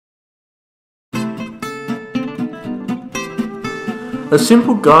A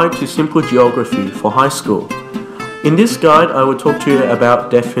simple guide to simple geography for high school. In this guide, I will talk to you about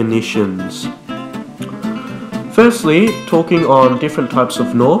definitions. Firstly, talking on different types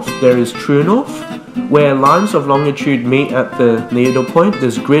of north, there is true north, where lines of longitude meet at the needle point.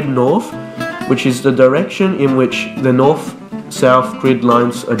 There's grid north, which is the direction in which the north-south grid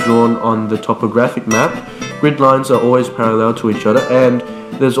lines are drawn on the topographic map. Grid lines are always parallel to each other, and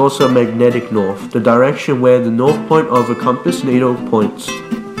there's also magnetic north, the direction where the north point of a compass needle points.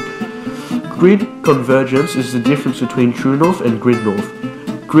 Grid convergence is the difference between true north and grid north.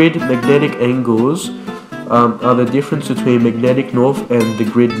 Grid magnetic angles are the difference between magnetic north and the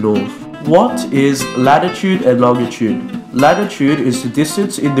grid north. What is latitude and longitude? Latitude is the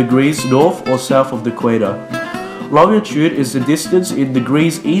distance in degrees north or south of the equator. Longitude is the distance in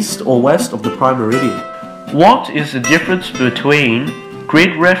degrees east or west of the prime meridian. What is the difference between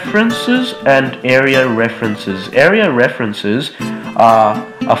grid references and area references? Area references are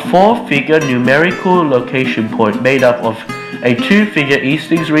a 4-figure numerical location point made up of a 2-figure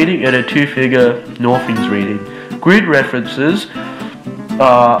eastings reading and a 2-figure northings reading. Grid references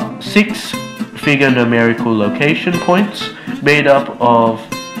are 6-figure numerical location points made up of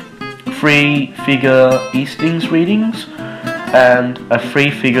 3-figure eastings readings and a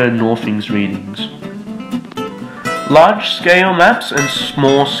 3-figure northings readings. Large-scale maps and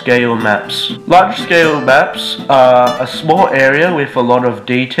small-scale maps. Large-scale maps are a small area with a lot of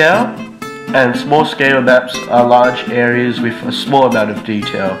detail, and small-scale maps are large areas with a small amount of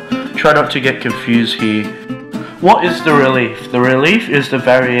detail. Try not to get confused here. What is the relief? The relief is the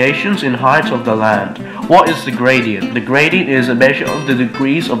variations in height of the land. What is the gradient? The gradient is a measure of the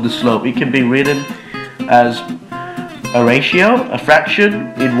degrees of the slope. It can be written as a ratio, a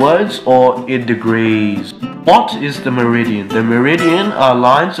fraction, in words, or in degrees. What is the meridian? The meridian are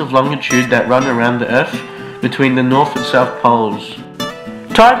lines of longitude that run around the Earth between the north and south poles.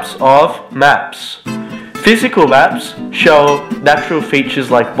 Types of maps. Physical maps show natural features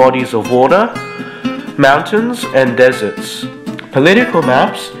like bodies of water, mountains, and deserts. Political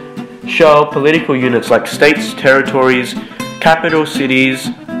maps show political units like states, territories, capital cities,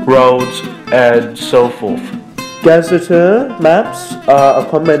 roads, and so forth. Gazetteer maps are a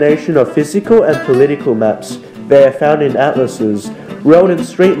combination of physical and political maps. They are found in atlases. Road and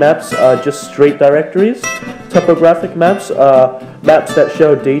street maps are just street directories. Topographic maps are maps that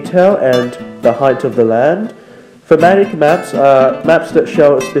show detail and the height of the land. Thematic maps are maps that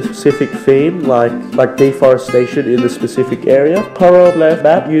show a specific theme, like deforestation in the specific area. Colorblind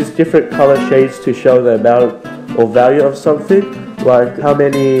map use different color shades to show the amount or value of something, like how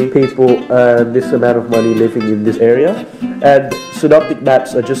many people earn this amount of money living in this area. And synoptic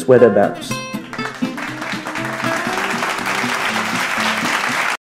maps are just weather maps.